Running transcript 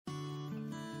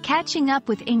Catching up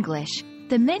with English,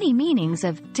 the many meanings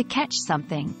of to catch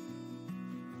something.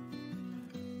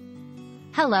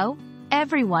 Hello,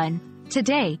 everyone.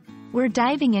 Today, we're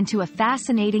diving into a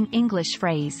fascinating English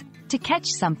phrase, to catch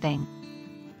something.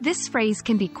 This phrase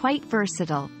can be quite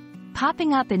versatile,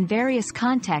 popping up in various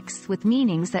contexts with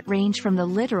meanings that range from the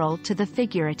literal to the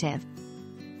figurative.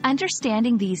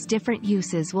 Understanding these different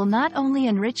uses will not only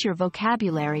enrich your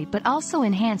vocabulary but also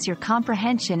enhance your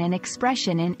comprehension and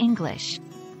expression in English.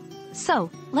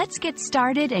 So, let's get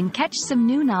started and catch some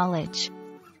new knowledge.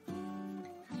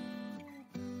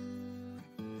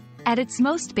 At its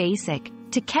most basic,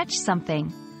 to catch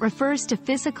something refers to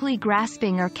physically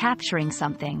grasping or capturing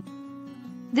something.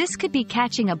 This could be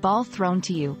catching a ball thrown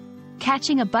to you,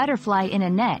 catching a butterfly in a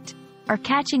net, or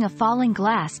catching a falling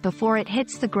glass before it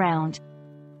hits the ground.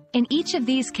 In each of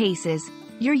these cases,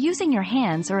 you're using your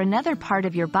hands or another part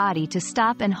of your body to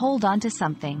stop and hold on to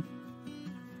something.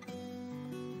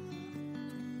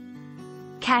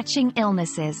 Catching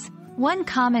illnesses. One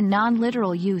common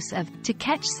non-literal use of to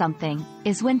catch something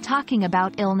is when talking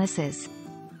about illnesses.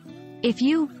 If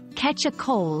you catch a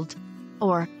cold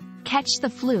or catch the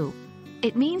flu,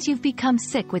 it means you've become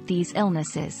sick with these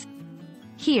illnesses.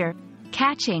 Here,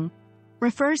 catching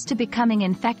refers to becoming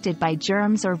infected by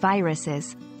germs or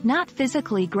viruses, not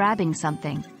physically grabbing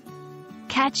something.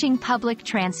 Catching public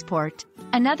transport.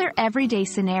 Another everyday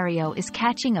scenario is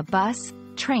catching a bus,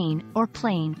 train, or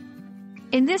plane.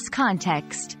 In this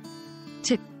context,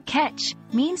 to catch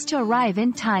means to arrive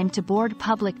in time to board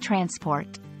public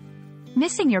transport.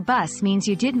 Missing your bus means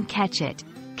you didn't catch it.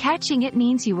 Catching it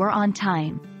means you were on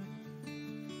time.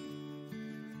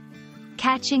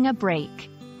 Catching a break.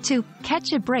 To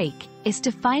catch a break is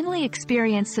to finally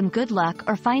experience some good luck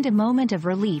or find a moment of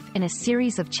relief in a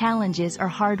series of challenges or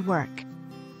hard work.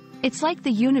 It's like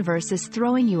the universe is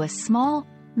throwing you a small,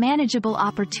 manageable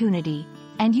opportunity,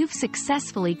 and you've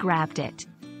successfully grabbed it.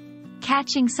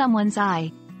 Catching someone's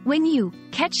eye. When you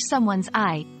catch someone's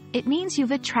eye, it means you've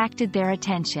attracted their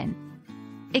attention.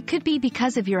 It could be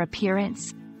because of your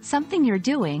appearance, something you're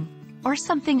doing, or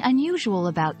something unusual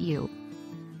about you.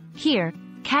 Here,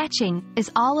 catching is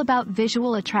all about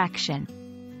visual attraction.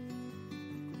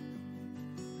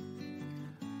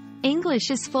 English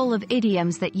is full of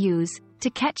idioms that use to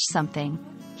catch something.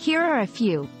 Here are a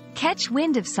few. Catch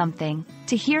wind of something,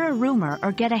 to hear a rumor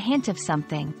or get a hint of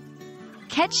something.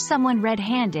 Catch someone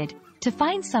red-handed, to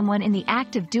find someone in the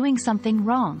act of doing something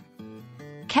wrong.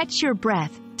 Catch your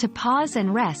breath, to pause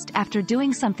and rest after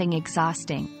doing something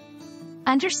exhausting.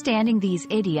 Understanding these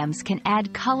idioms can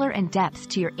add color and depth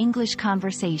to your English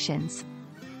conversations.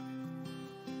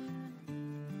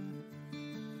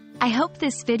 I hope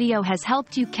this video has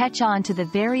helped you catch on to the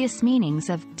various meanings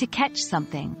of to catch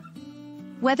something.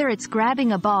 Whether it's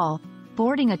grabbing a ball,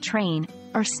 boarding a train,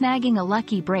 or snagging a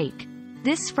lucky break,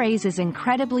 this phrase is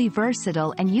incredibly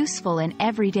versatile and useful in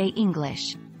everyday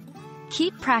English.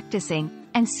 Keep practicing,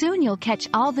 and soon you'll catch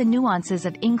all the nuances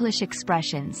of English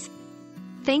expressions.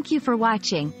 Thank you for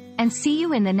watching, and see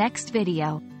you in the next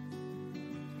video.